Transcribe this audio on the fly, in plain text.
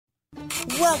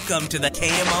Welcome to the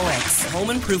KMOX Home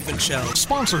Improvement Show.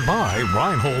 Sponsored by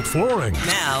Reinhold Flooring.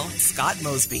 Now, Scott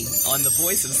Mosby on the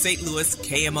voice of St. Louis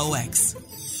KMOX.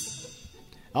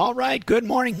 All right, good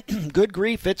morning. Good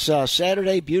grief. It's a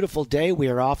Saturday, beautiful day. We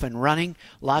are off and running.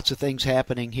 Lots of things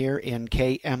happening here in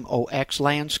KMOX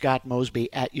land. Scott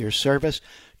Mosby at your service.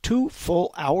 2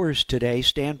 full hours today.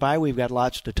 Stand by. We've got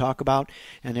lots to talk about,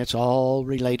 and it's all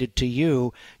related to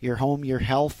you, your home, your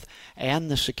health, and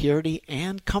the security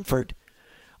and comfort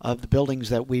of the buildings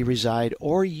that we reside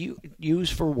or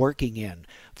use for working in.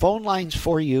 Phone lines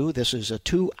for you. This is a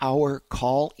 2-hour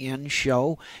call-in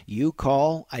show. You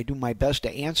call. I do my best to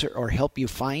answer or help you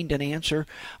find an answer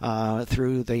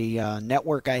through the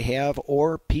network I have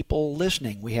or people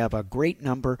listening. We have a great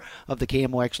number of the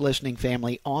KMOX listening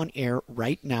family on air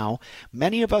right now.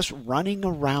 Many of us running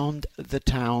around the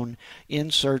town in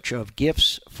search of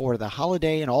gifts for the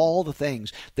holiday and all the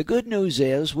things. The good news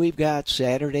is we've got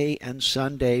Saturday and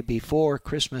Sunday before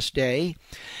Christmas Day.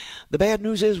 The bad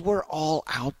news is we're all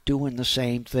out doing the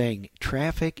same thing.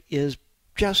 Traffic is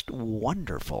just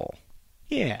wonderful.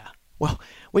 Yeah. Well,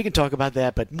 we can talk about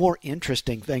that, but more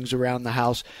interesting things around the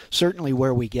house, certainly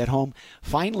where we get home,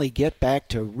 finally get back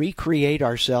to recreate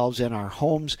ourselves in our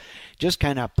homes, just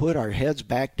kind of put our heads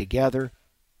back together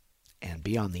and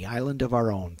be on the island of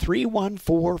our own.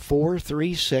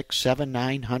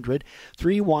 314-436-7900.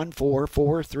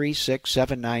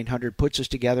 314-436-7900 puts us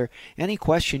together. Any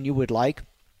question you would like.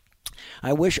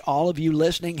 I wish all of you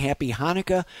listening happy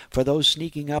Hanukkah. For those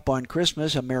sneaking up on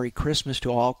Christmas, a Merry Christmas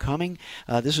to all coming.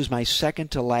 This is my second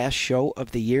to last show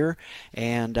of the year,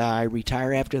 and I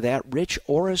retire after that. Rich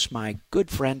Orris, my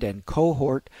good friend and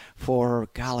cohort for,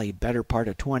 better part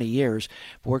of 20 years,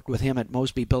 worked with him at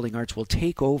Mosby Building Arts, will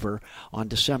take over on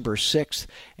December 6th.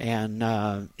 And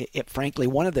frankly,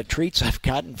 one of the treats I've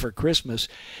gotten for Christmas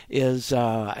is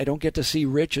I don't get to see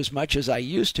Rich as much as I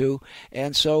used to,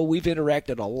 and so we've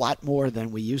interacted a lot more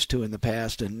than we used to in the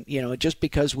past. And, just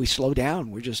because we slow down,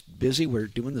 we're just busy, we're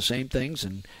doing the same things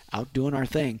and out doing our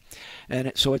thing.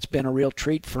 And so it's been a real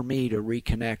treat for me to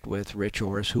reconnect with Rich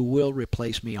Orris, who will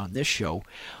replace me on this show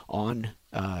on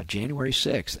January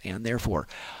 6th, and therefore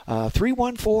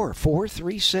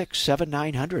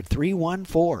 314-436-7900,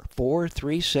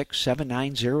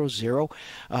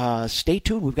 314-436-7900. Stay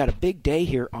tuned. We've got a big day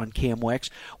here on KMOX.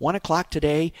 1 o'clock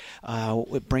today,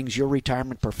 it brings your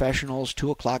retirement professionals.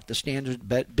 2 o'clock, the standard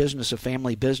business of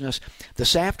family business.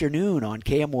 This afternoon on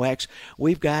KMOX,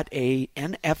 we've got a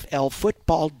NFL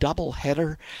football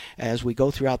doubleheader as we go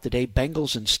throughout the day.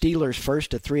 Bengals and Steelers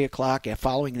first at 3 o'clock.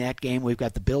 Following that game, we've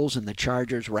got the Bills and the Chargers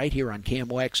right here on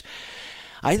KMOX.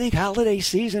 I think holiday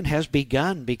season has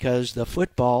begun because the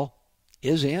football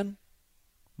is in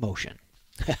motion.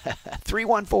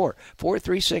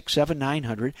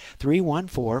 314-436-7900,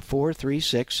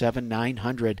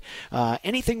 314-436-7900.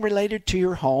 Anything related to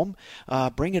your home,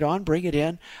 bring it on, bring it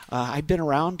in. I've been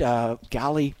around,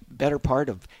 better part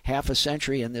of half a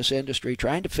century in this industry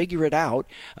trying to figure it out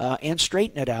and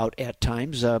straighten it out at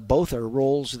times. Both are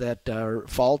roles that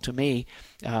fall to me.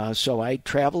 So I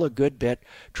travel a good bit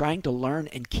trying to learn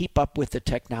and keep up with the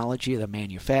technology of the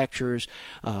manufacturers,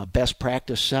 best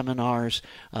practice seminars,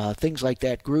 things like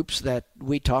that, groups that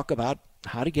we talk about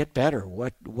how to get better,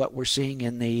 what we're seeing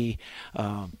in the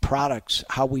products,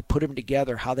 how we put them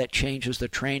together, how that changes the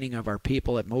training of our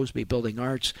people at Mosby Building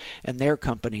Arts and their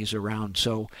companies around.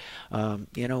 So,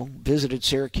 visited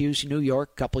Syracuse, New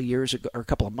York a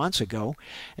couple of months ago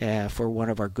for one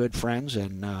of our good friends,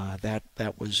 and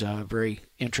that was very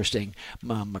interesting.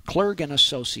 McClurg and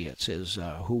Associates is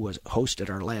who was hosted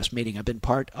our last meeting. I've been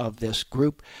part of this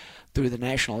group through the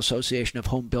National Association of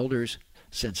Home Builders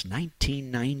since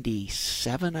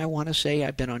 1997, I want to say.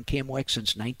 I've been on KMOX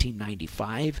since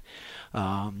 1995,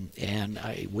 and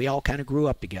we all kind of grew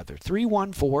up together.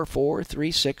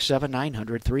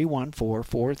 314-436-7900,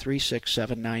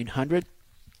 314-436-7900.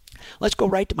 Let's go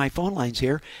right to my phone lines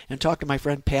here and talk to my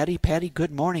friend Patty. Patty,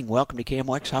 good morning. Welcome to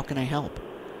KMOX. How can I help?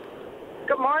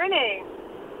 Good morning.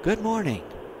 Good morning.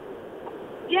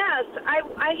 Yes,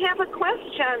 I have a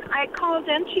question. I called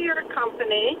into your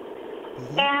company.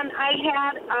 Mm-hmm. And I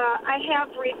have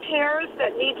repairs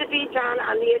that need to be done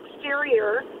on the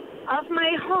exterior of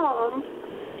my home,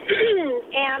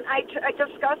 and I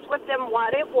discussed with them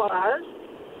what it was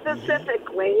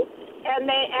specifically, and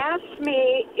they asked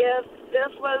me if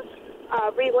this was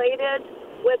related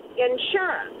with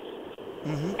insurance.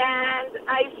 Mm-hmm. And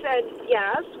I said,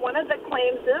 yes, one of the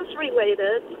claims is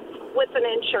related with an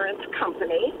insurance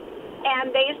company.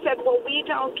 And they said, well, we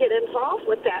don't get involved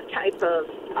with that type of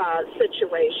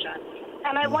situation.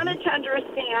 And I wanted to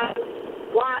understand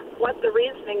what the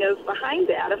reasoning is behind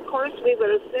that. Of course, we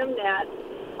would assume that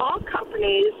all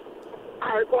companies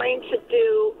are going to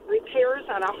do repairs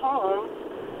on a home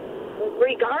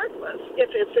regardless. If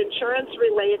it's insurance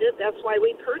related, that's why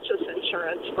we purchase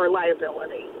insurance for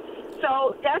liability.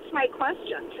 So that's my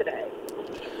question today.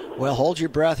 Well, hold your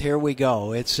breath. Here we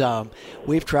go. It's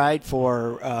we've tried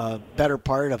for better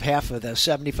part of half of the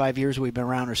 75 years we've been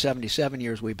around, or 77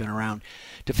 years we've been around,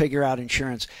 to figure out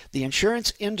insurance. The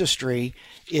insurance industry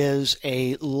is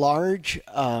a large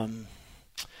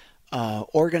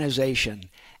organization,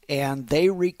 and they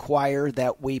require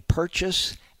that we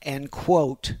purchase and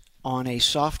quote on a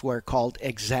software called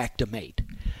Xactimate,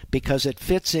 because it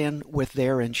fits in with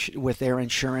their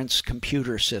insurance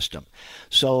computer system.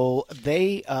 So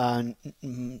they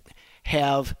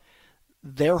have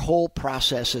their whole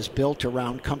process is built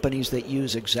around companies that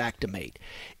use Xactimate.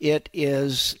 It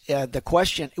is the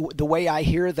question. The way I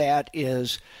hear that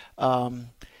is,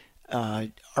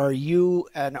 are you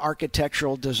an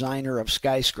architectural designer of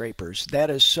skyscrapers? That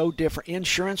is so different.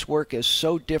 Insurance work is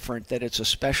so different that it's a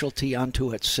specialty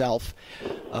unto itself.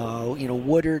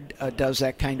 Woodard does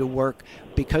that kind of work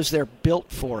because they're built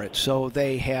for it. So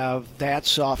they have that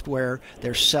software.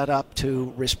 They're set up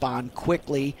to respond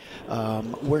quickly.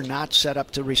 We're not set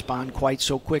up to respond quite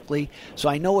so quickly. So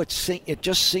I know it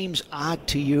just seems odd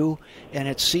to you, and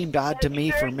it seemed odd to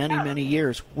me for many, many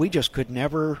years. We just could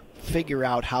never figure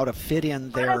out how to fit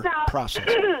in their process.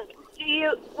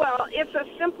 Well, it's a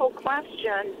simple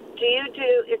question. Do you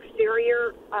do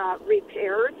exterior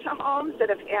repair to homes that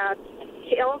have had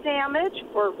hail damage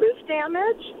or roof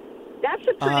damage? That's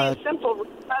a pretty simple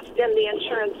request in the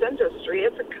insurance industry.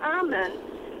 It's a common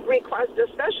request,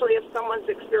 especially if someone's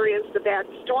experienced a bad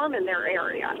storm in their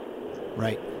area.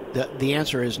 Right. The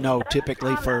answer is no. That's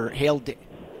typically for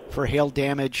hail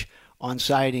damage on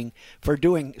siding. For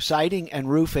doing siding and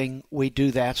roofing, we do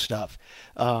that stuff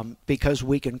because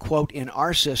we can quote in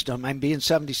our system. I'm being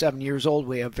 77 years old.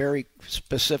 We have very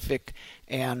specific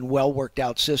and well worked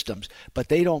out systems, but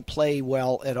they don't play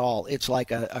well at all. It's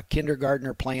like a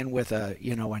kindergartner playing with a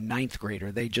ninth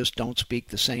grader. They just don't speak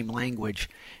the same language,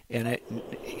 and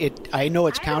I know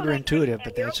it's counterintuitive,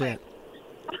 but that's it.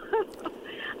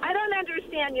 I don't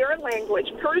understand your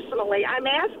language personally. I'm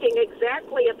asking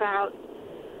exactly about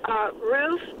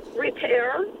roof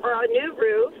repair, or a new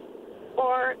roof,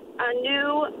 or a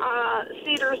new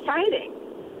cedar siding.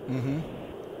 Mm-hmm.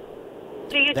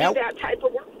 Do you do that type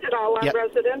of work at all on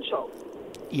residential?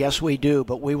 Yes, we do,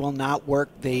 but we will not work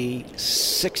the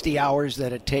 60 hours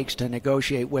that it takes to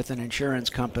negotiate with an insurance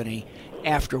company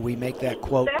after we make that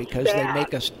quote. That's because bad. They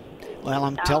make us. Well,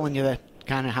 I'm telling you that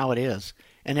kind of how it is,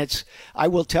 and I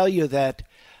will tell you that.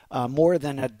 More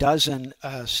than a dozen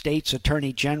states'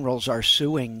 attorney generals are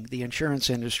suing the insurance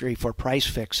industry for price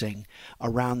fixing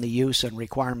around the use and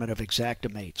requirement of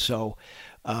Xactimate. So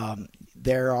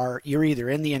you're either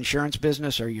in the insurance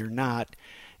business or you're not,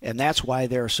 and that's why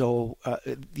they're so.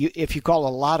 If you call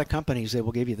a lot of companies, they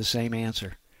will give you the same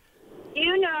answer.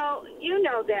 You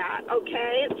know that,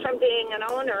 okay, from being an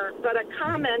owner, but a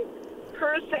common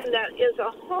person that is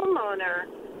a homeowner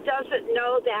doesn't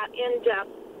know that in-depth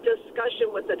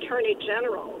discussion with attorney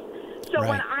generals. So right.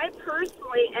 When I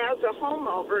personally, as a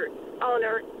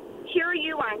homeowner, hear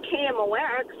you on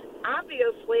KMOX,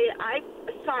 obviously I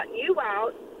sought you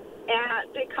out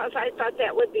because I thought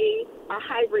that would be a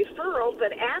high referral,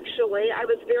 but actually I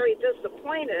was very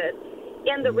disappointed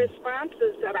in the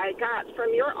responses that I got from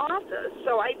your office.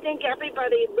 So I think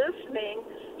everybody listening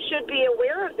should be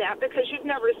aware of that, because you've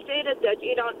never stated that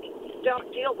you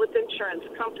don't deal with insurance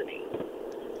companies.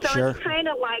 So sure. It's kind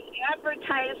of like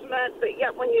advertisement, but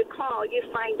yet when you call, you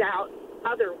find out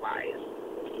otherwise.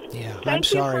 Yeah, I'm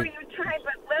sorry. Thank you for your time,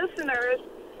 but listeners,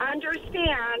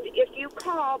 understand, if you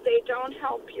call, they don't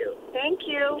help you. Thank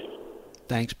you.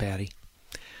 Thanks, Patty.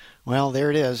 Well, there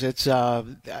it is. It's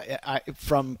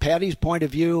from Patty's point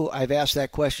of view, I've asked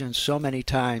that question so many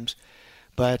times,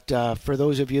 but for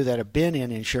those of you that have been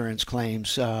in insurance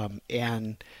claims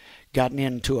and gotten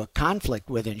into a conflict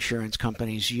with insurance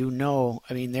companies,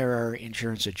 there are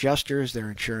insurance adjusters, there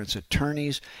are insurance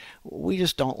attorneys. We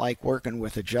just don't like working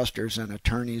with adjusters and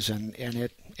attorneys, and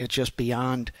it's just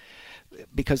beyond,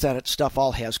 because that stuff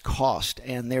all has cost,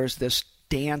 and there's this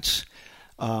dance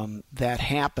that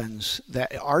happens.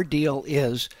 That our deal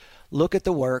is look at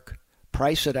the work,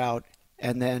 price it out,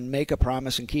 and then make a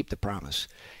promise and keep the promise.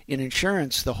 In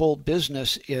insurance, the whole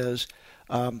business is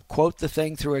quote the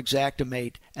thing through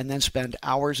Xactimate and then spend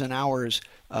hours and hours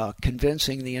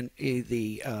convincing the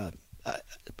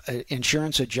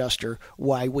insurance adjuster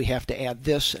why we have to add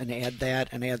this and add that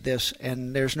and add this,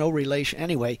 and there's no relation.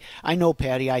 Anyway, I know,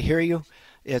 Patty, I hear you,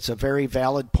 It's a very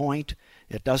valid point.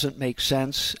 It doesn't make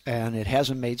sense, and it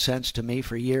hasn't made sense to me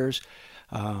for years.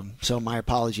 So my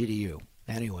apology to you.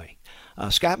 Anyway,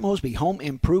 Scott Mosby, Home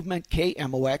Improvement,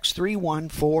 KMOX,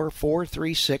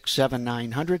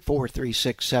 314-436-7900,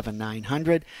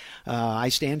 436-7900. I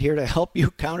stand here to help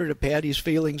you counter to Patty's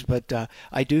feelings, but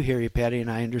I do hear you, Patty, and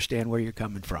I understand where you're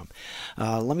coming from.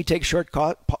 Let me take a short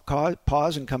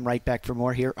pause and come right back for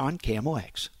more here on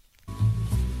KMOX.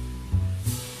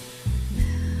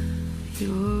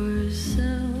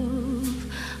 Yourself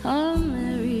a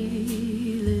merry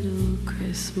little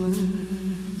Christmas.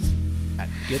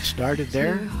 Get started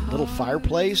there. Little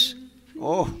fireplace.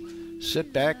 Oh,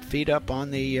 sit back, feet up on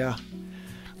the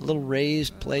little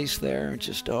raised place there, and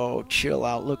just chill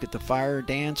out. Look at the fire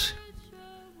dance.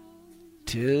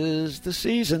 'Tis the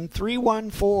season.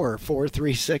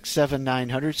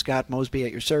 314-436-7900. Scott Mosby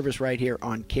at your service right here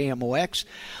on KMOX.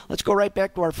 Let's go right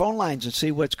back to our phone lines and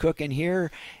see what's cooking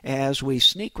here as we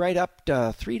sneak right up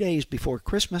to 3 days before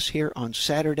Christmas here on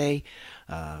Saturday.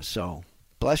 So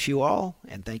bless you all,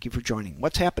 and thank you for joining.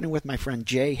 What's happening with my friend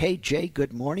Jay? Hey, Jay,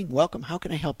 good morning. Welcome. How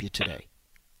can I help you today?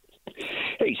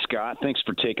 Hey, Scott. Thanks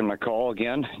for taking my call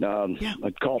again. I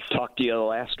talked to you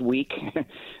last week,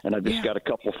 and I've just got a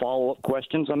couple follow-up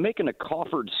questions. I'm making a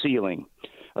coffered ceiling,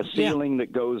 a ceiling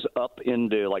that goes up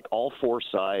into, like, all four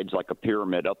sides, like a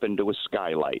pyramid, up into a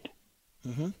skylight.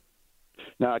 Mm-hmm.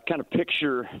 Now, I kind of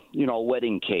picture, a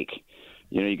wedding cake.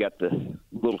 You got the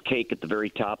little cake at the very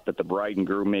top that the bride and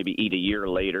groom maybe eat a year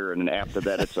later, and then after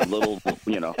that it's a little,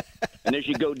 and as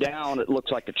you go down, it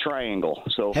looks like a triangle.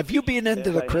 So, have you been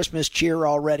into the Christmas cheer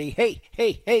already?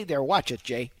 Hey there, watch it,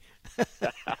 Jay.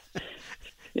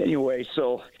 Anyway,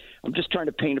 so I'm just trying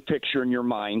to paint a picture in your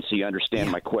mind so you understand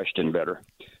my question better.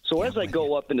 So as I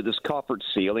go up into this coffered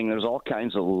ceiling, there's all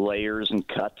kinds of layers and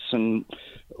cuts and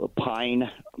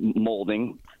pine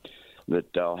molding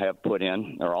that I'll have put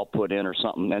in, or I'll put in or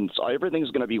something. And so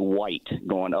everything's going to be white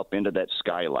going up into that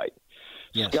skylight.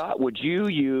 Yes. Scott, would you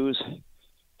use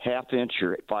 1/2 inch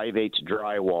or 5/8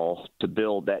 drywall to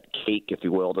build that cake, if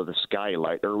you will, to the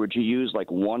skylight? Or would you use like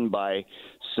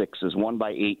 1x6s,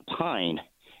 1x8 pine?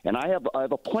 And I have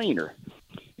a planer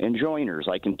and joiners.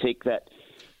 I can take that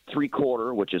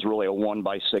 3/4, which is really a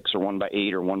 1x6 or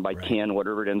 1x8 or 1x10,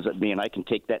 whatever it ends up being. I can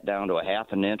take that down to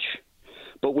 1/2 inch.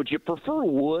 But would you prefer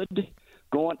wood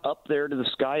going up there to the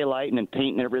skylight and then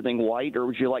painting everything white, or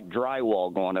would you like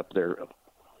drywall going up there?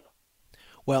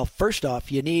 Well, first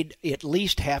off, you need at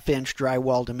least 1/2 inch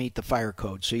drywall to meet the fire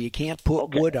code. So you can't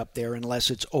put wood up there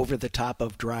unless it's over the top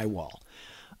of drywall.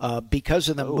 Because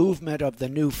of the movement of the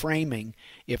new framing,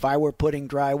 if I were putting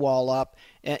drywall up,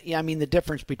 the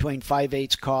difference between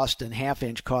 5/8 cost and 1/2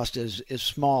 inch cost is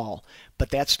small,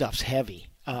 but that stuff's heavy.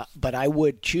 But I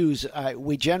would choose.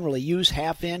 We generally use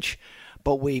 1/2 inch,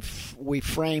 but we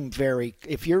frame very.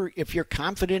 If you're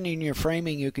confident in your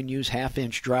framing, you can use 1/2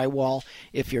 inch drywall.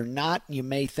 If you're not, you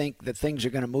may think that things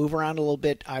are going to move around a little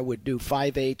bit. I would do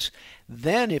 5/8.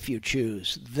 Then, if you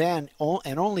choose, then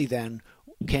and only then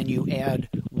can you add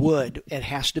wood. It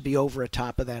has to be over the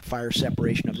top of that fire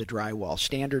separation of the drywall.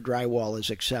 Standard drywall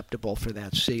is acceptable for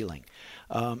that ceiling.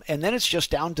 And then it's just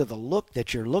down to the look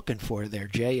that you're looking for there,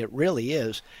 Jay. It really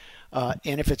is.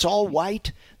 And if it's all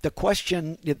white,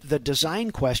 the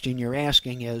design question you're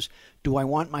asking is, do I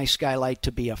want my skylight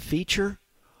to be a feature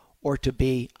or to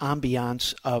be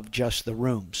ambiance of just the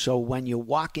room? So when you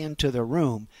walk into the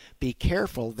room, be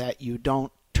careful that you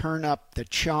don't turn up the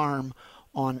charm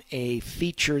on a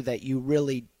feature that you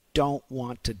really don't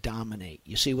want to dominate.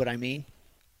 You see what I mean?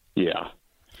 Yeah.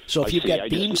 So if you've got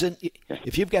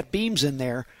beams in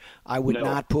there, I would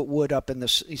not put wood up in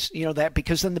the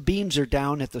because then the beams are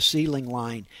down at the ceiling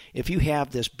line. If you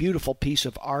have this beautiful piece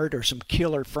of art or some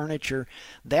killer furniture,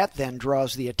 that then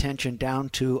draws the attention down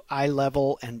to eye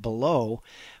level and below.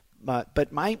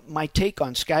 But my take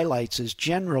on skylights is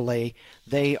generally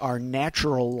they are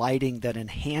natural lighting that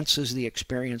enhances the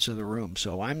experience of the room.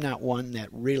 So I'm not one that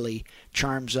really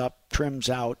charms up, trims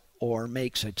out, or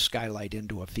makes a skylight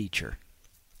into a feature.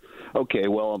 Okay,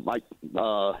 well,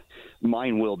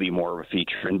 mine will be more of a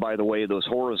feature. And by the way, those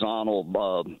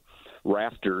horizontal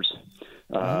rafters,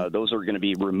 those are going to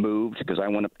be removed because I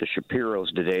went up to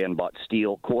Shapiro's today and bought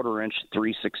steel 1/4 inch,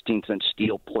 3/16 inch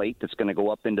steel plate that's going to go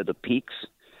up into the peaks.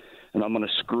 And I'm going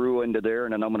to screw into there,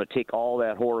 and then I'm going to take all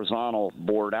that horizontal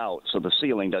board out so the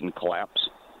ceiling doesn't collapse.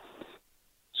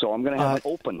 So I'm going to have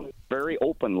an very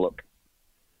open look.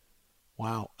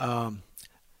 Wow.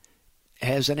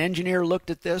 Has an engineer looked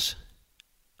at this?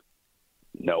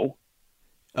 No.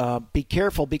 Be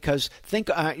careful because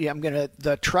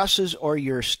the trusses or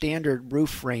your standard roof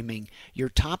framing, your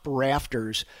top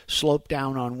rafters slope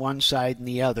down on one side and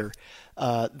the other.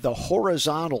 The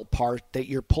horizontal part that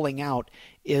you're pulling out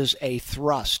is a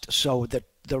thrust. So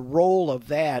the role of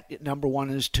that, number one,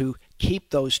 is to keep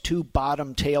those two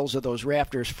bottom tails of those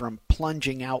rafters from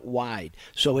plunging out wide.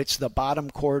 So it's the bottom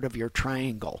chord of your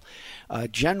triangle.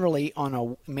 Generally, on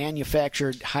a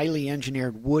manufactured, highly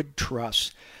engineered wood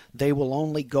truss, they will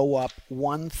only go up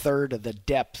 1/3 of the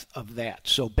depth of that.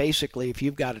 So basically, if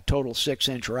you've got a total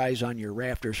 6-inch rise on your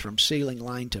rafters from ceiling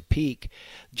line to peak,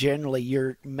 generally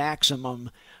your maximum,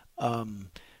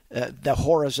 the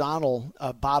horizontal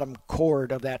bottom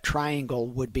chord of that triangle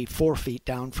would be 4 feet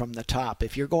down from the top.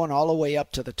 If you're going all the way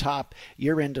up to the top,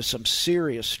 you're into some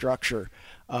serious structure.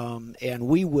 And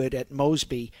we would at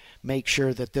Mosby make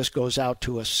sure that this goes out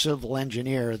to a civil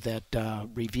engineer that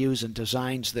reviews and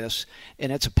designs this.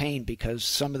 And it's a pain because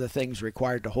some of the things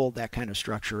required to hold that kind of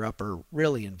structure up are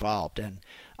really involved. And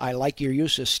I like your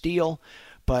use of steel,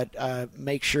 but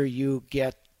make sure you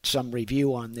get some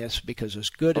review on this because as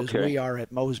good as we are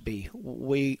at Mosby,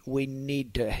 we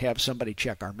need to have somebody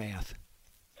check our math.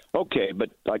 Okay, but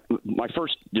like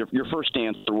your first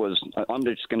answer was, I'm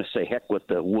just going to say heck with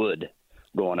the wood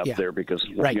going up there because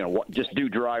just do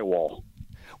drywall.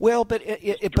 Well, but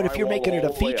if you're making it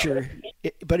a feature,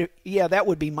 that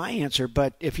would be my answer.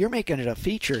 But if you're making it a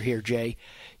feature here, Jay,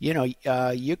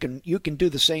 you can do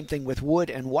the same thing with wood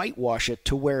and whitewash it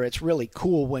to where it's really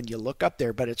cool when you look up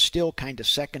there, but it's still kind of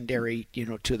secondary,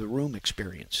 to the room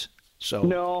experience. So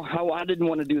no, I didn't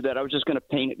want to do that. I was just going to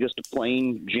paint it just a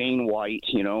plain Jane white,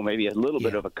 maybe a little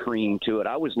bit of a cream to it.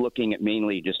 I was looking at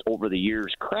mainly just over the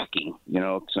years cracking,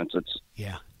 since it's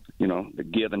the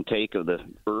give and take of the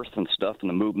earth and stuff and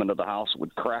the movement of the house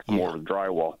would crack more with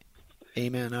drywall.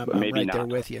 Amen. I'm right there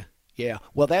with you. Yeah.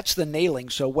 Well, that's the nailing.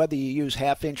 So whether you use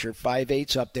 1/2 inch or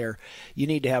 5/8 up there, you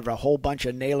need to have a whole bunch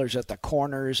of nailers at the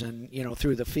corners and,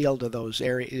 through the field of those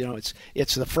areas.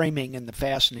 It's the framing and the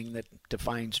fastening that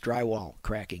defines drywall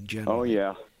cracking generally. Oh,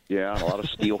 yeah. Yeah, a lot of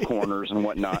steel corners and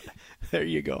whatnot. There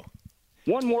you go.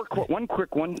 One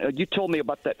quick one. You told me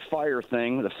about that the fire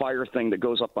thing that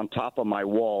goes up on top of my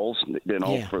walls,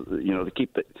 to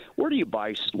keep the. Where do you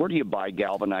buy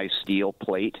galvanized steel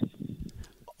plate?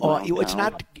 It's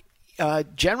not.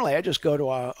 Generally, I just go to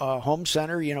a home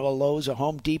center, a Lowe's, a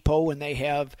Home Depot, and they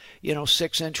have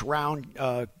 6-inch round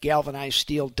galvanized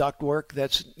steel ductwork.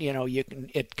 That's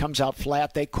it comes out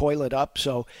flat. They coil it up,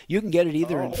 so you can get it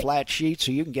either in flat sheets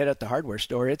or you can get it at the hardware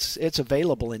store. It's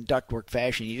available in ductwork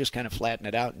fashion. You just kind of flatten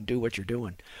it out and do what you're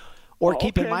doing. Or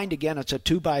keep in mind again, it's a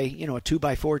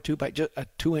 2x4, a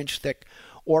 2-inch thick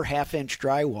or 1/2 inch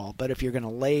drywall. But if you're going to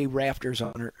lay rafters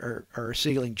on it or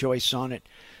ceiling joists on it,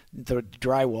 the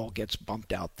drywall gets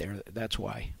bumped out there. That's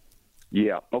why.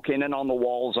 Yeah. Okay. And then on the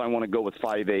walls, I want to go with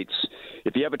 5/8.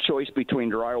 If you have a choice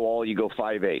between drywall, you go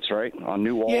 5/8, right? On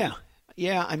new walls. Yeah.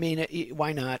 Yeah. I mean,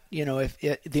 why not?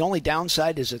 The only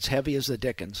downside is it's heavy as the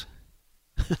dickens.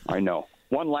 I know.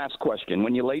 One last question.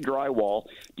 When you lay drywall,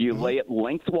 do you lay it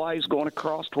lengthwise going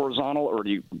across horizontal or do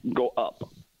you go up?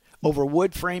 Over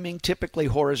wood framing, typically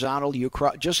horizontal.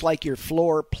 Just like your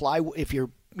floor plywood. If you're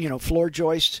floor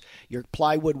joists, your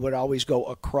plywood would always go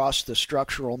across the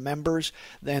structural members.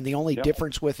 Then the only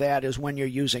difference with that is when you're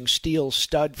using steel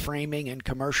stud framing in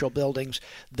commercial buildings,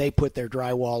 they put their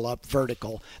drywall up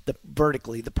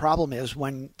vertically. The problem is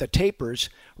when the tapers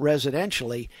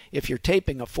residentially, if you're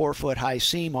taping a 4-foot high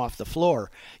seam off the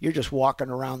floor, you're just walking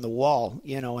around the wall,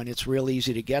 and it's real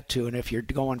easy to get to. And if you're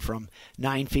going from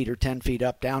 9 feet or 10 feet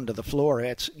up down to the floor,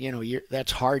 it's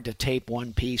that's hard to tape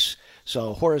one piece.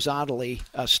 So horizontally,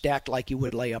 stacked like you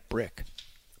would lay up brick.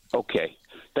 Okay.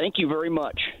 Thank you very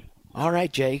much. All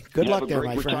right, Jay. Good luck there,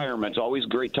 my friend. Retirement. It's always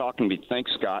great talking to you.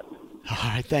 Thanks, Scott. All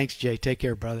right. Thanks, Jay. Take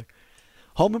care, brother.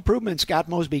 Home Improvement, Scott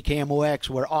Mosby, KMOX.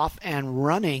 We're off and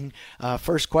running.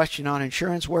 First question on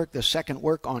insurance work. The second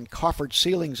work on coffered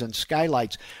ceilings and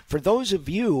skylights. For those of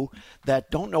you that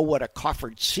don't know what a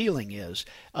coffered ceiling is,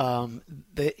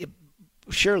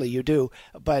 surely you do,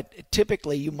 but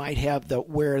typically you might have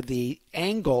where the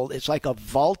angle, it's like a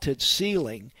vaulted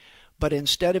ceiling, but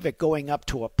instead of it going up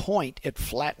to a point, it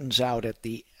flattens out at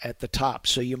the top.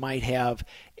 So you might have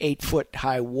 8-foot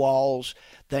high walls,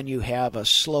 then you have a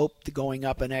slope going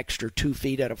up an extra 2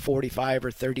 feet at a 45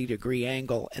 or 30 degree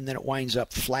angle, and then it winds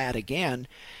up flat again.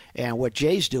 And what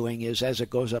Jay's doing is, as it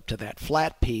goes up to that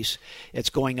flat piece, it's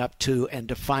going up to and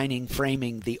defining,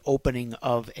 framing the opening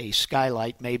of a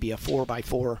skylight, maybe a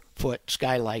 4x4 foot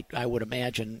skylight, I would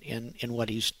imagine, in what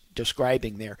he's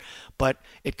describing there. But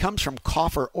it comes from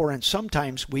coffer, or and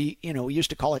sometimes we used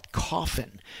to call it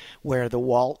coffin, where the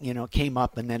wall, came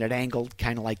up and then it angled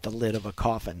kind of like the lid of a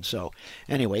coffin. So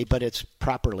anyway, but it's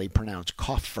properly pronounced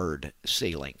coffered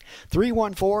ceiling.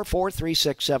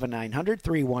 314-436-7900,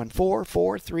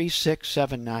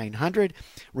 314-436-7900.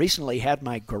 Recently had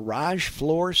my garage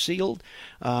floor sealed.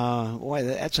 Boy,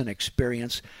 that's an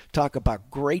experience. Talk about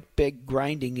great big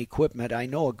grinding equipment. I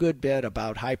know a good bit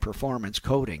about high performance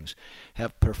coatings.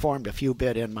 Have performed a few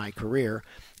bit in my career,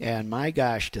 and my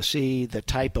gosh, to see the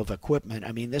type of equipment.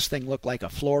 I mean, this thing looked like a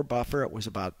floor buffer. It was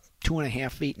about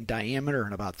 2.5 feet in diameter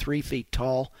and about 3 feet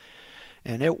tall,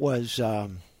 and it was a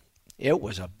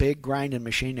big grinding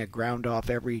machine that ground off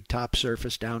every top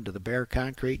surface down to the bare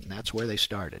concrete, and that's where they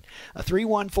started.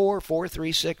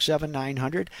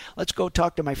 314-436-7900. Let's go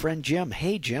talk to my friend Jim.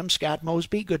 Hey, Jim, Scott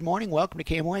Mosby, good morning. Welcome to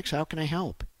KMOX. How can I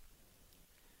help?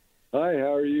 Hi,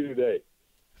 how are you today?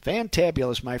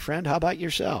 Fantabulous, my friend. How about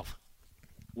yourself?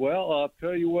 Well, I'll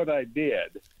tell you what I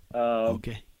did.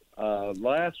 Okay.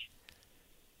 Last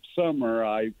summer,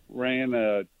 I ran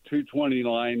a 220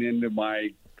 line into my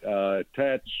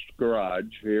attached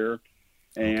garage here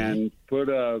and put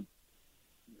a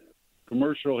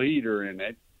commercial heater in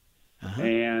it. Uh-huh.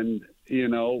 And,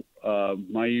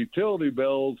 my utility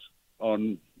bills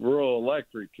on rural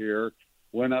electric here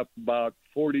went up about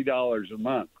 $40 a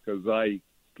month because I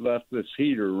left this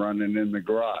heater running in the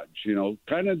garage,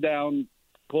 kind of down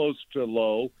close to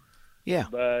low. Yeah.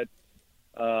 But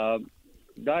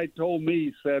guy told me,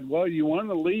 he said, well, you want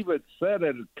to leave it set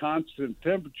at a constant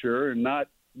temperature and not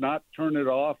turn it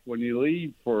off when you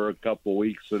leave for a couple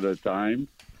weeks at a time.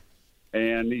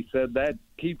 And he said that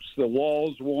keeps the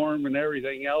walls warm and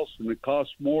everything else, and it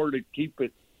costs more to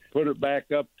put it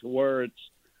back up to where it's,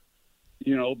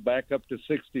 back up to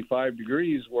 65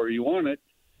 degrees where you want it.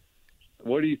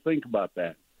 What do you think about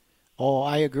that? Oh,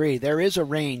 I agree. There is a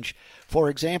range. For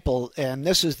example, and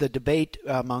this is the debate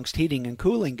amongst heating and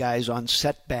cooling guys on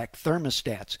setback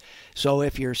thermostats. So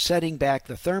if you're setting back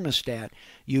the thermostat,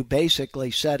 you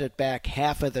basically set it back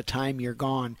half of the time you're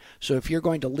gone. So if you're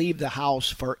going to leave the house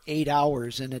for 8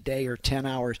 hours in a day or 10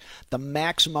 hours, the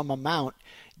maximum amount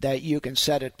that you can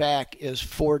set it back is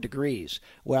 4 degrees.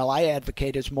 Well, I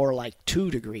advocate it's more like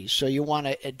 2 degrees. So you want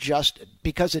to adjust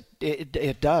because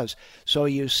it does. So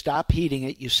you stop heating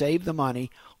it, you save the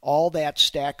money. All that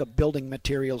stack of building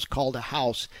materials called a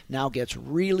house now gets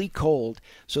really cold,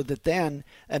 so that then,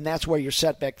 and that's where your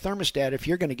setback thermostat, if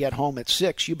you're going to get home at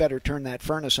 6, you better turn that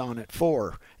furnace on at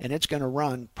 4, and it's going to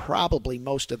run probably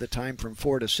most of the time from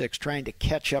 4 to 6, trying to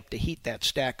catch up to heat that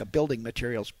stack of building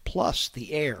materials plus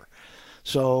the air.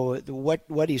 So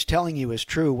what he's telling you is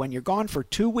true. When you're gone for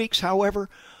 2 weeks, however,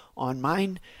 on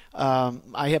mine,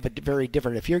 I have a very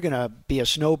different. If you're going to be a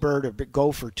snowbird or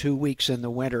go for 2 weeks in the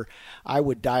winter, I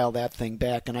would dial that thing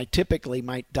back. And I typically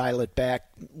might dial it back.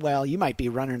 Well, you might be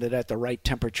running it at the right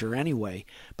temperature anyway,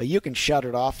 but you can shut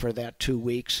it off for that 2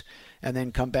 weeks and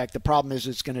then come back. The problem is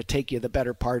it's going to take you the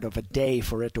better part of a day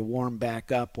for it to warm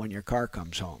back up when your car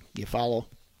comes home. You follow?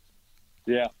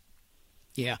 Yeah.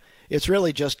 Yeah, it's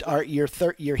really just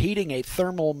you're heating a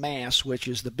thermal mass, which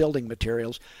is the building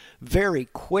materials. Very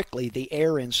quickly, the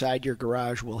air inside your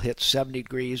garage will hit 70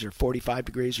 degrees or 45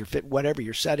 degrees or whatever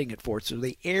you're setting it for. So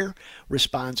the air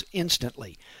responds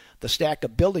instantly. The stack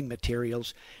of building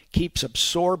materials keeps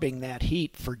absorbing that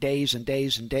heat for days and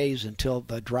days and days until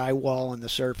the drywall and the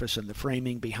surface and the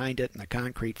framing behind it and the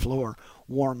concrete floor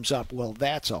warms up. Well,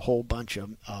 that's a whole bunch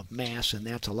of mass, and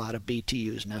that's a lot of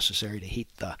BTUs necessary to heat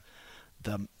the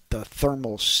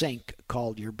thermal sink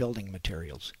called your building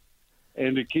materials.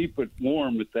 And to keep it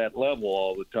warm at that level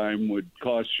all the time would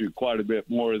cost you quite a bit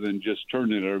more than just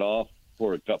turning it off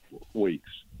for a couple of weeks.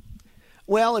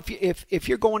 Well, if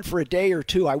you're going for a day or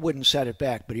two, I wouldn't set it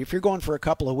back. But if you're going for a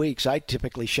couple of weeks, I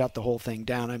typically shut the whole thing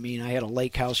down. I mean, I had a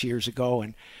lake house years ago,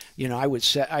 and I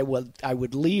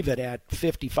would leave it at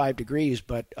 55 degrees,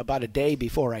 but about a day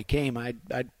before I came,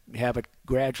 I'd have it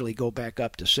gradually go back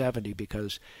up to 70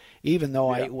 because even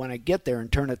though when I get there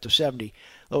and turn it to 70,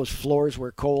 those floors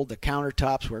were cold, the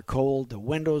countertops were cold, the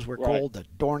windows were cold, the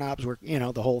doorknobs were,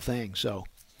 the whole thing. So,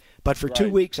 but for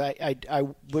 2 weeks, I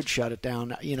would shut it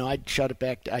down. I'd shut it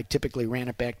back. I typically ran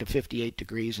it back to 58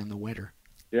 degrees in the winter.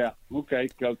 Yeah, okay,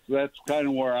 because that's kind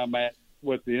of where I'm at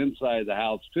with the inside of the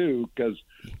house too. Because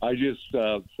I just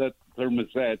set the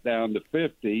thermostat down to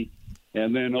 50,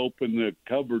 and then open the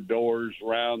cupboard doors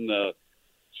around the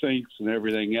sinks and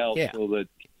everything else so that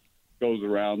goes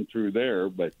around through there,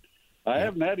 but I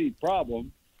haven't had any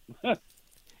problem.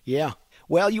 Yeah.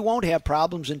 Well, you won't have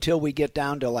problems until we get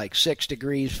down to like 6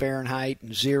 degrees Fahrenheit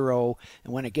and 0.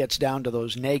 And when it gets down to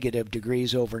those negative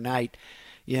degrees overnight,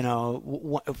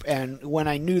 and when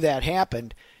I knew that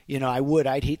happened,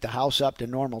 I'd heat the house up to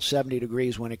normal 70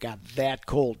 degrees when it got that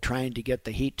cold, trying to get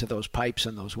the heat to those pipes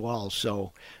and those walls.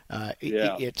 So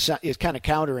it's kind of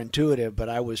counterintuitive, but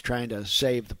I was trying to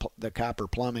save the copper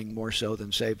plumbing more so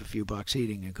than save a few bucks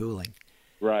heating and cooling.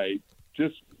 Right.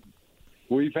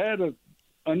 We've had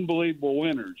unbelievable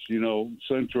winters,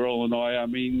 Central Illinois. I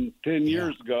mean, 10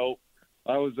 years ago,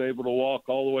 I was able to walk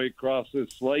all the way across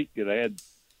this lake and I had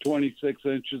 26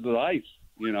 inches of ice,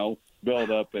 built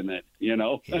up in it, Yeah.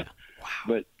 Wow.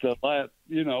 But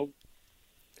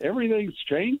everything's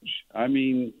changed. I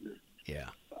mean,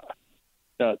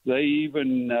 they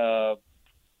even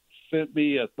sent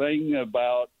me a thing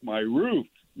about my roof.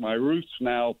 My roof's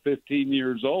now 15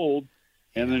 years old,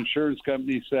 and the insurance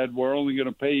company said, we're only going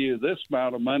to pay you this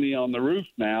amount of money on the roof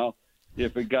now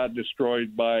if it got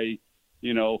destroyed by,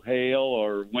 hail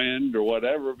or wind or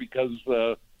whatever, because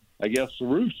I guess the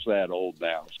roof's that old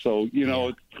now. So,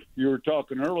 you were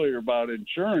talking earlier about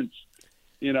insurance,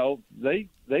 they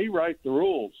write the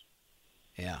rules.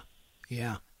 Yeah.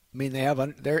 Yeah. I mean,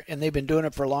 they've been doing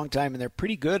it for a long time, and they're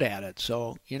pretty good at it.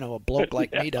 So, a bloke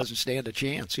like me doesn't stand a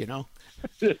chance, Yeah,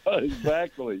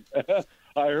 exactly.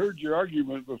 I heard your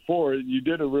argument before, and you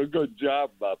did a real good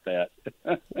job about that.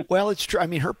 Well, it's true. I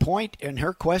mean, her point and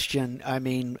her question,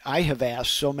 I have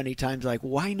asked so many times, like,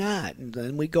 why not? And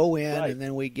then we go in, and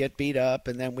then we get beat up,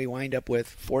 and then we wind up with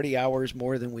 40 hours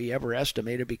more than we ever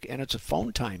estimated, and it's a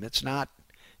phone time. It's not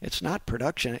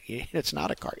production. It's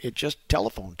not a car. It's just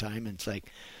telephone time, and it's like,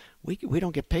 we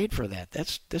don't get paid for that.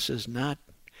 This is not,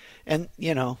 and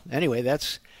anyway,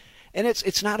 and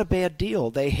it's not a bad deal.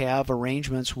 They have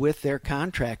arrangements with their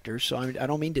contractors. So I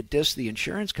don't mean to diss the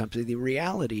insurance company. The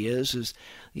reality is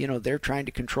they're trying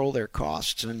to control their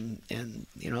costs, and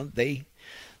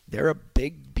they're a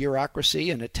big bureaucracy,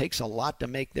 and it takes a lot to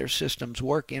make their systems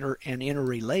work and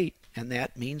interrelate, and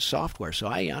that means software. So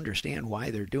I understand why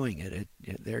they're doing it.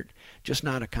 They're just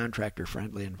not a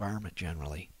contractor-friendly environment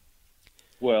generally.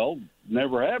 Well,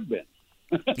 never have been.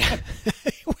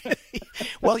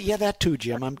 Well, yeah, that too,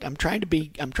 Jim. I'm trying to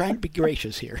be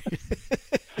gracious here.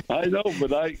 I know,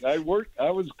 but I was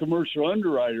a commercial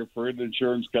underwriter for an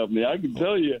insurance company. I can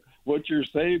tell you what you're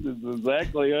saying is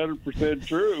exactly 100%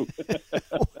 true.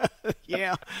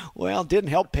 Yeah. Well, it didn't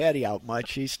help Patty out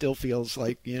much. She still feels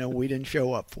like, we didn't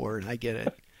show up for her, and I get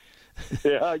it.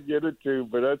 Yeah, I get it too,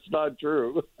 but that's not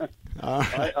true.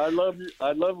 I love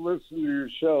listening to your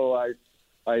show.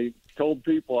 I told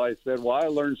people, I said, well, I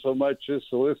learned so much just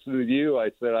to listen to you.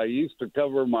 I said, I used to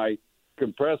cover my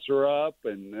compressor up,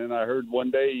 and then I heard one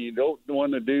day you don't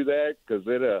want to do that because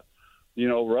it,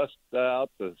 rust out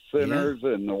the centers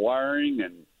and the wiring.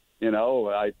 And,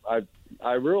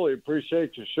 I really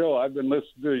appreciate your show. I've been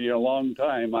listening to you a long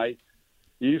time. I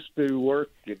used to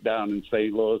work down in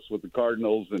St. Louis with the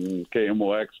Cardinals and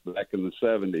KMOX back in the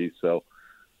 70s. So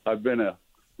I've been a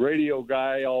radio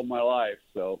guy all my life.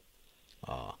 So.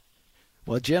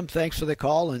 Well, Jim, thanks for the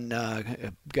call, and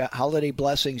got holiday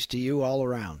blessings to you all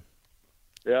around.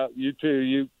 Yeah, you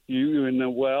too. You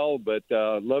and well, but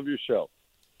love your show.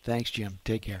 Thanks, Jim.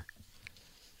 Take care.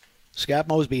 Scott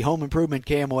Mosby, Home Improvement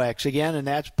KMOX again, and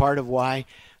that's part of why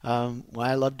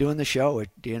I love doing the show. It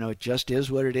just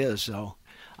is what it is. So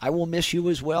I will miss you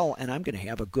as well, and I'm going to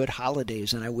have a good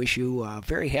holidays, and I wish you a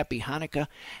very happy Hanukkah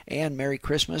and Merry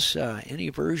Christmas. Any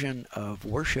version of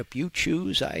worship you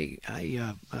choose,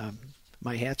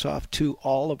 my hat's off to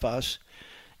all of us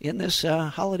in this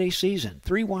holiday season.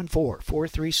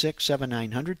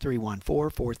 314-436-7900,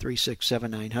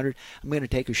 314-436-7900. I'm going to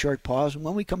take a short pause, and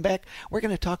when we come back, we're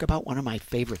going to talk about one of my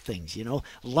favorite things,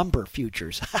 lumber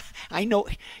futures. I know,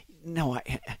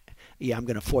 I'm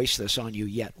going to foist this on you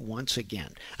yet once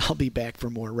again. I'll be back for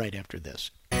more right after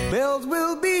this. Bells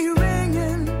will be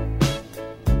ringing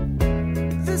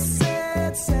this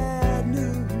sad, sad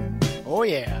noon. Oh,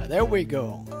 yeah, there we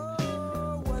go.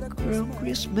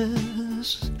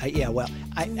 Christmas.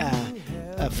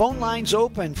 Phone lines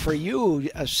open for you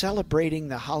celebrating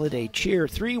the holiday cheer.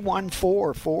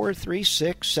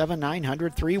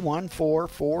 314-436-7900,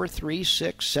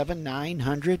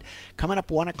 314-436-7900. Coming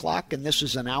up 1 o'clock, and this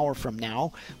is an hour from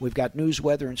now. We've got news,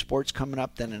 weather, and sports coming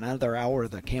up, then another hour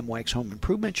of the KMOX Home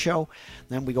Improvement Show.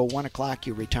 Then we go 1 o'clock,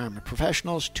 your retirement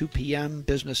professionals, 2 p.m.,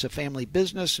 business of family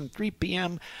business, and 3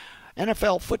 p.m.,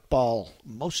 NFL football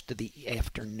most of the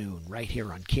afternoon right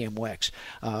here on KMOX.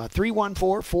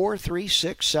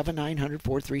 314-436-7900,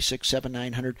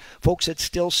 436-7900. Folks, it's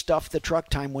still Stuff the Truck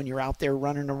time when you're out there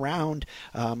running around.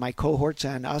 My cohorts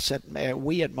and us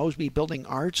we at Mosby Building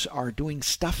Arts are doing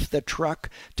Stuff the Truck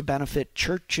to benefit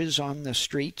churches on the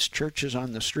streets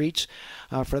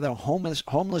for the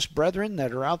homeless brethren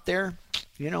that are out there.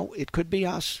 It could be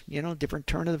us. Different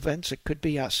turn of events. It could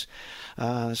be us.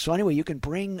 So anyway, you can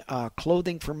bring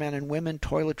clothing for men and women,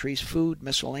 toiletries, food,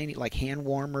 miscellaneous like hand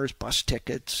warmers, bus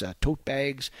tickets, tote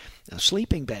bags,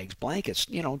 sleeping bags, blankets.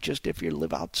 Just if you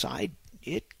live outside,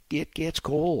 it gets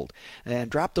cold.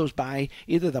 And drop those by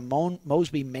either the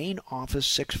Mosby main office,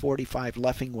 645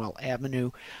 Leffingwell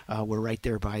Avenue. We're right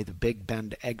there by the Big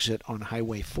Bend exit on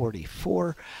Highway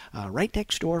 44. Right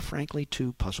next door, frankly,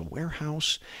 to Puzzle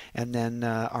Warehouse. And then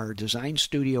our design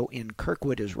studio in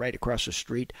Kirkwood is right across the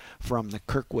street from the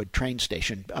Kirkwood train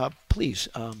station. Please,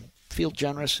 feel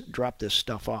generous. Drop this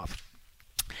stuff off.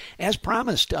 As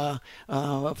promised,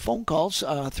 phone calls,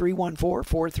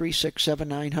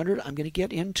 314-436-7900. I'm going to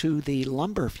get into the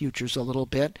lumber futures a little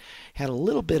bit. Had a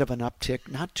little bit of an uptick,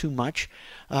 not too much,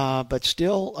 but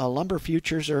still lumber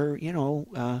futures are,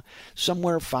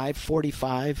 somewhere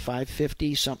 545,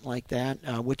 550, something like that,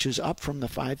 which is up from the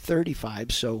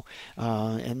 535. So,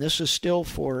 and this is still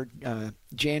for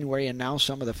January and now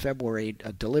some of the February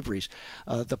deliveries.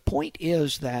 The point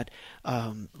is that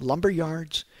lumber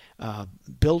yards,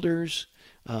 builders,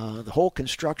 the whole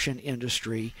construction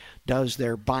industry does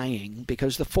their buying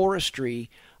because the forestry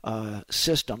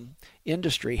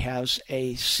industry has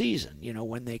a season,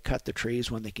 when they cut the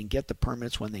trees, when they can get the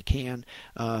permits, when they can.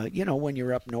 When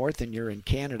you're up north and you're in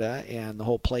Canada and the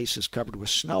whole place is covered with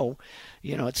snow,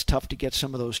 it's tough to get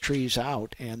some of those trees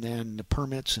out, and then the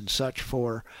permits and such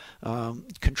for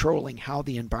controlling how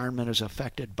the environment is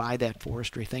affected by that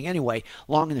forestry thing. Anyway,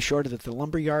 long and the short of it, the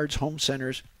lumber yards, home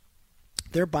centers,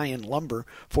 they're buying lumber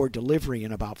for delivery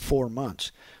in about 4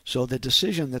 months. So the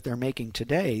decision that they're making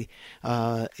today,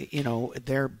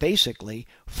 they're basically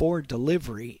for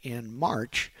delivery in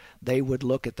March. They would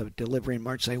look at the delivery in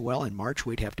March and say, well, in March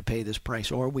we'd have to pay this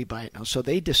price, or we buy it now. So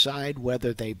they decide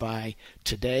whether they buy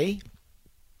today,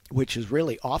 which is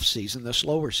really off-season, the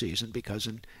slower season, because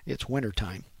it's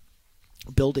wintertime.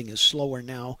 Building is slower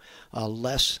now,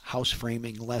 less house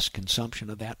framing, less consumption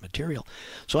of that material.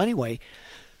 So anyway,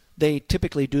 they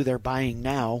typically do their buying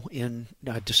now in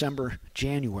December,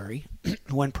 January,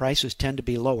 when prices tend to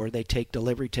be lower. They take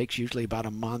delivery, takes usually about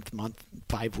a month,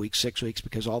 5 weeks, 6 weeks,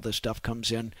 because all this stuff comes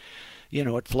in.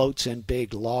 It floats in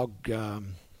big log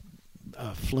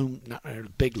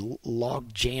big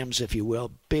log jams, if you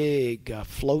will, big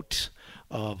floats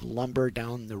of lumber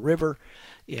down the river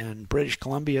in British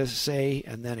Columbia, say,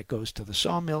 and then it goes to the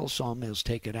sawmills. Sawmills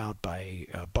take it out by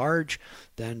barge,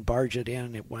 then barge it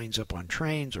in. It winds up on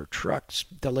trains or trucks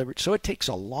delivered. So it takes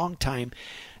a long time,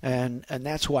 and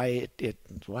that's why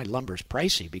why lumber's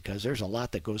pricey, because there's a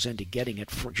lot that goes into getting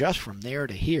it just from there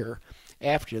to here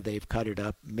after they've cut it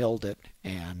up, milled it,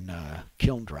 and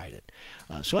kiln dried it.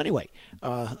 So anyway,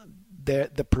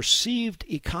 the perceived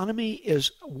economy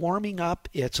is warming up.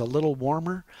 It's a little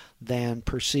warmer than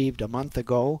perceived a month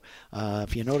ago.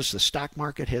 If you notice, the stock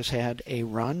market has had a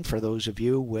run. For those of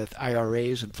you with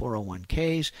IRAs and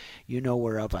 401ks, you know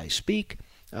whereof I speak.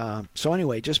 So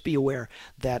anyway, just be aware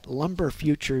that lumber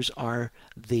futures are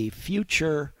the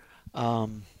future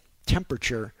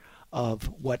temperature of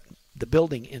what the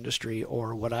building industry,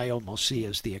 or what I almost see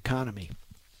as the economy.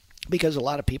 Because a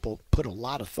lot of people put a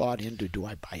lot of thought into, do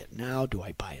I buy it now? Do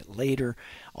I buy it later?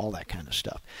 All that kind of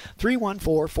stuff.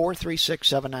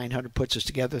 314-436-7900 puts us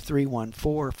together.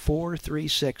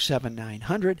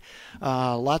 314-436-7900.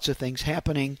 Lots of things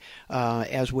happening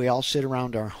as we all sit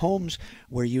around our homes.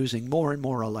 We're using more and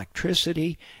more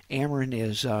electricity. Ameren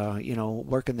is,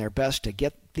 working their best to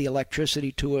get the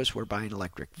electricity to us. We're buying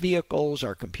electric vehicles.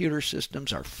 Our computer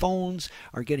systems, our phones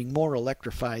are getting more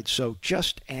electrified. So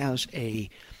just as a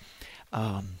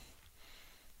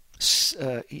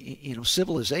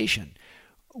civilization,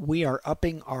 we are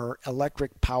upping our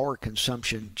electric power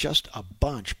consumption just a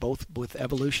bunch, both with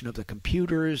evolution of the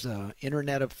computers, the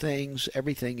Internet of Things.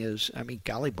 Everything is,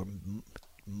 golly, we're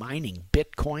mining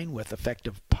Bitcoin with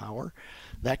effective power,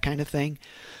 that kind of thing.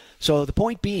 So the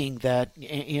point being that,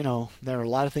 there are a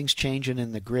lot of things changing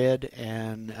in the grid,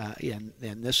 and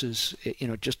this is,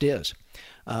 it just is.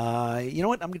 You know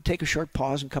what? I'm going to take a short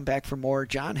pause and come back for more.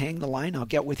 John, hang the line. I'll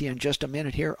get with you in just a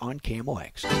minute here on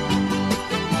KMOX.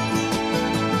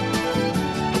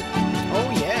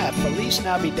 Oh, yeah. Feliz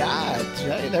Navidad.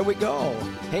 Hey, there we go.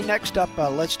 Hey, next up,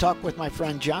 let's talk with my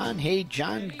friend John. Hey,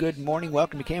 John, good morning.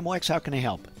 Welcome to KMOX. How can I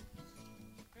help?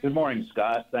 Good morning,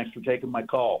 Scott. Thanks for taking my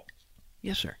call.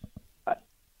 Yes, sir.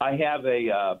 I have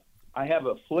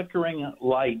a flickering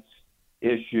lights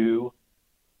issue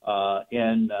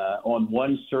on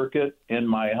one circuit in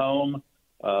my home,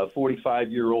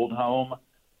 45-year-old home,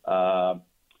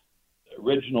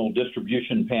 original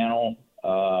distribution panel.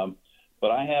 But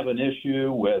I have an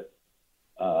issue with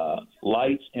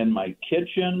lights in my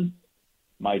kitchen,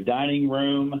 my dining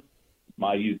room,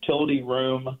 my utility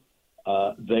room.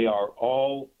 They are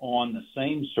all on the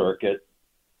same circuit,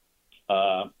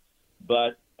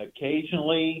 but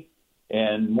occasionally,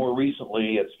 and more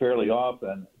recently, it's fairly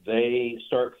often, they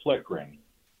start flickering.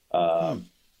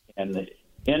 And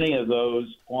any of those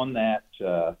on that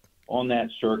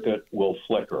circuit will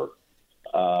flicker.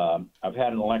 I've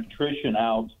had an electrician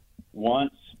out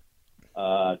once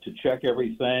to check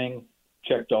everything,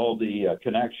 checked all the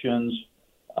connections,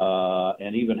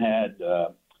 and even had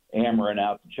Ameren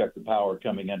out to check the power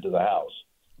coming into the house.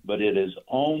 But it is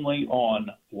only on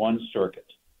one circuit.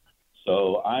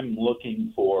 So I'm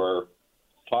looking for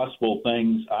possible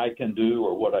things I can do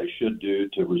or what I should do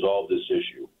to resolve this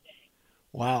issue.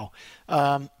 Wow.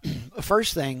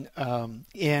 First thing,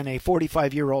 in a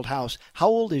 45-year-old house, how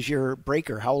old is your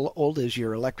breaker? How old is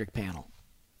your electric panel?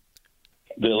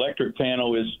 The electric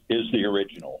panel is the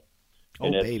original.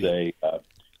 And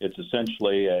it's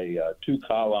essentially a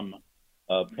two-column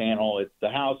panel. The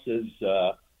house is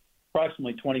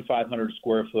approximately 2,500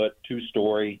 square foot,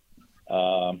 two-story.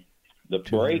 The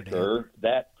breaker,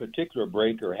 that particular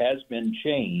breaker, has been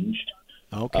changed.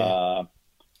 Okay.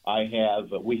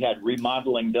 We had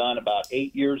remodeling done about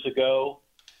 8 years ago.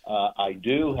 I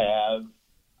do have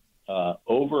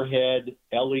overhead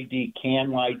LED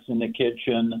can lights in the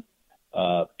kitchen,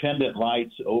 pendant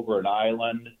lights over an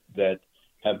island that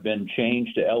have been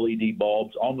changed to LED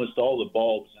bulbs. Almost all the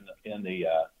bulbs in the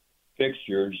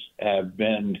fixtures have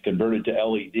been converted to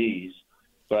LEDs,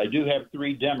 but I do have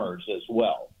 3 dimmers as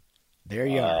well. There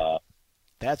you are.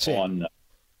 That's it.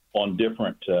 On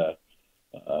different, I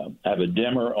have a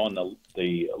dimmer on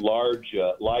the large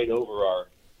light over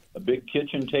a big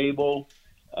kitchen table,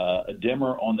 a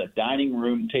dimmer on the dining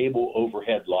room table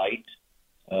overhead light,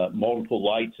 multiple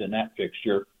lights in that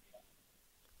fixture,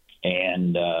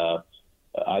 and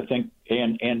I think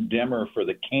and dimmer for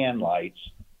the can lights,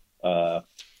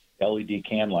 LED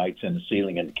can lights in the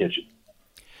ceiling in the kitchen.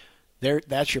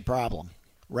 That's your problem,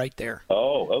 right there.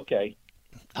 Oh, okay.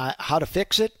 How to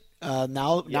fix it?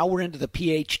 Now we're into the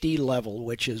PhD level,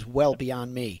 which is well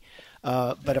beyond me.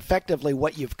 But effectively,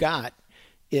 what you've got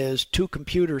is 2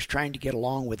 computers trying to get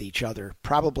along with each other,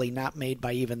 probably not made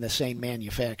by even the same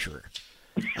manufacturer.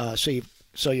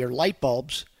 So your light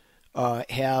bulbs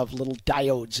have little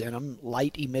diodes in them,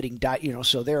 light-emitting diodes,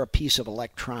 so they're a piece of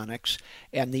electronics.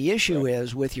 And the issue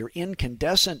is with your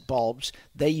incandescent bulbs,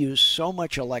 they use so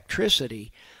much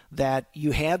electricity that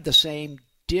you had the same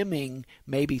dimming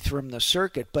maybe from the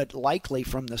circuit, but likely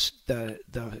from the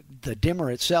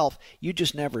dimmer itself, you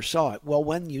just never saw it. Well,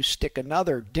 when you stick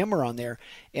another dimmer on there,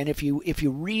 and if you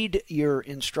read your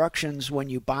instructions when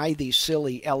you buy these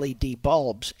silly LED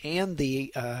bulbs and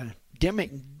the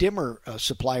dimmer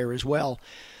supplier as well,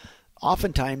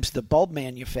 oftentimes the bulb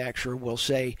manufacturer will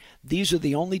say, these are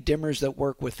the only dimmers that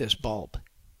work with this bulb.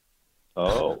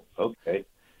 Oh, okay.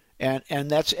 And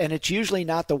it's usually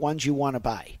not the ones you want to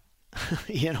buy.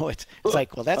 It's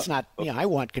like, well, that's not, I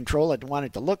want control. I want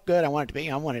it to look good. I want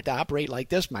it to operate like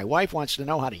this. My wife wants to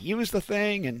know how to use the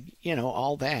thing and,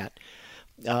 all that.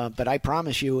 But I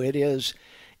promise you it is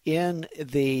in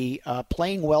the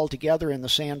playing well together in the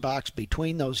sandbox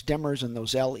between those dimmers and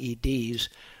those LEDs.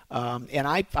 And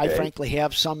I frankly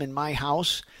have some in my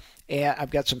house. And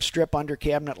I've got some strip under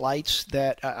cabinet lights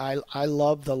that I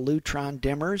love the Lutron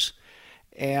dimmers.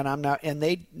 And I'm not, and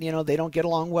they don't get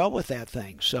along well with that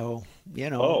thing. So, okay.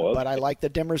 But I like the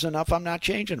dimmers enough. I'm not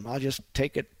changing them. I'll just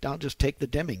take the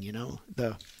dimming,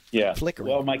 the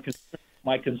flickering. Well,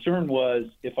 my concern was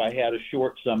if I had a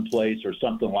short someplace or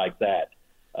something like that,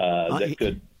 that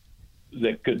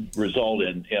could result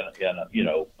in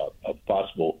a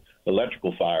possible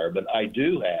electrical fire. But I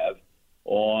do have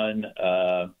on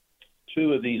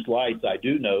 2 of these lights. I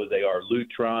do know they are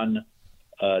Lutron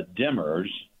dimmers.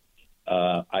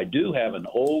 I do have an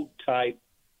old type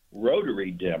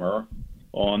rotary dimmer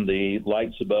on the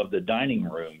lights above the dining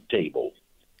room table.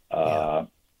 But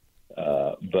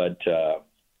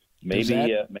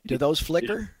maybe do those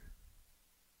flicker?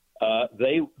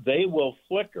 They will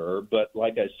flicker, but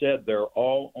like I said, they're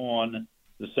all on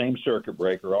the same circuit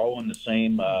breaker, all on the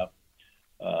same.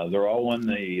 They're all on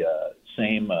the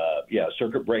same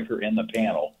circuit breaker in the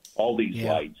panel. All these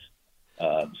lights.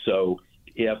 So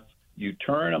if you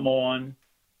turn them on,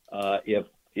 if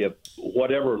if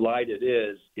whatever light it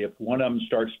is, if one of them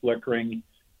starts flickering,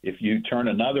 if you turn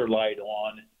another light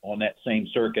on that same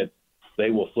circuit, they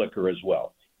will flicker as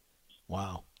well.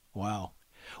 Wow.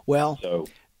 Well, so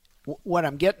what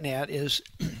I'm getting at is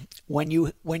when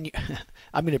you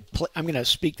I'm going to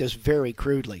speak this very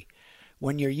crudely.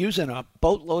 When you're using a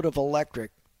boatload of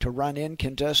electric to run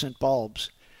incandescent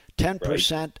bulbs,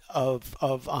 10% of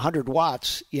 100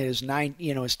 watts is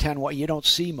 10 watts. You don't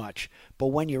see much. But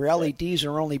when your LEDs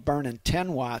are only burning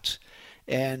 10 watts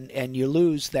and you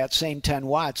lose that same 10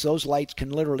 watts, those lights can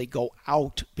literally go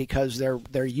out because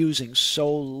they're using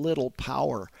so little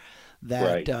power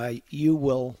that you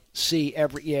will see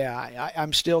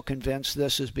I'm still convinced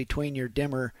this is between your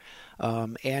dimmer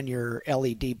and your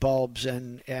LED bulbs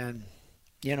and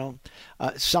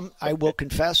I will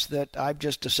confess that I've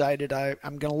just decided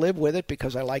I'm going to live with it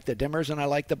because I like the dimmers and I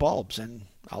like the bulbs, and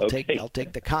I'll take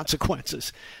the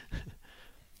consequences.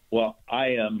 Well,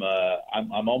 I'm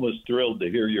almost thrilled to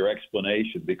hear your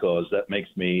explanation, because that makes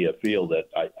me feel that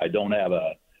I don't have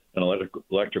an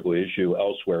electrical issue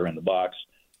elsewhere in the box.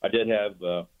 I did have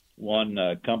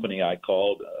one company I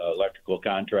called, electrical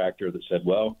contractor, that said,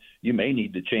 well, you may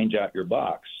need to change out your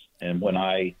box. And when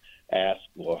I asked,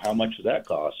 well, how much does that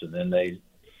cost? And then they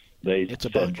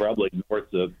said probably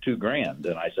north of $2,000.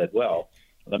 And I said, well,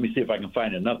 let me see if I can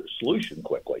find another solution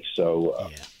quickly. So,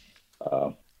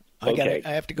 I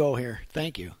have to go here.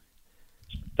 Thank you.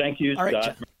 Thank you, All right,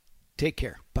 Scott. Take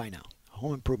care. Bye now.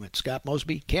 Home Improvement. Scott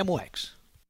Mosby, KMOX.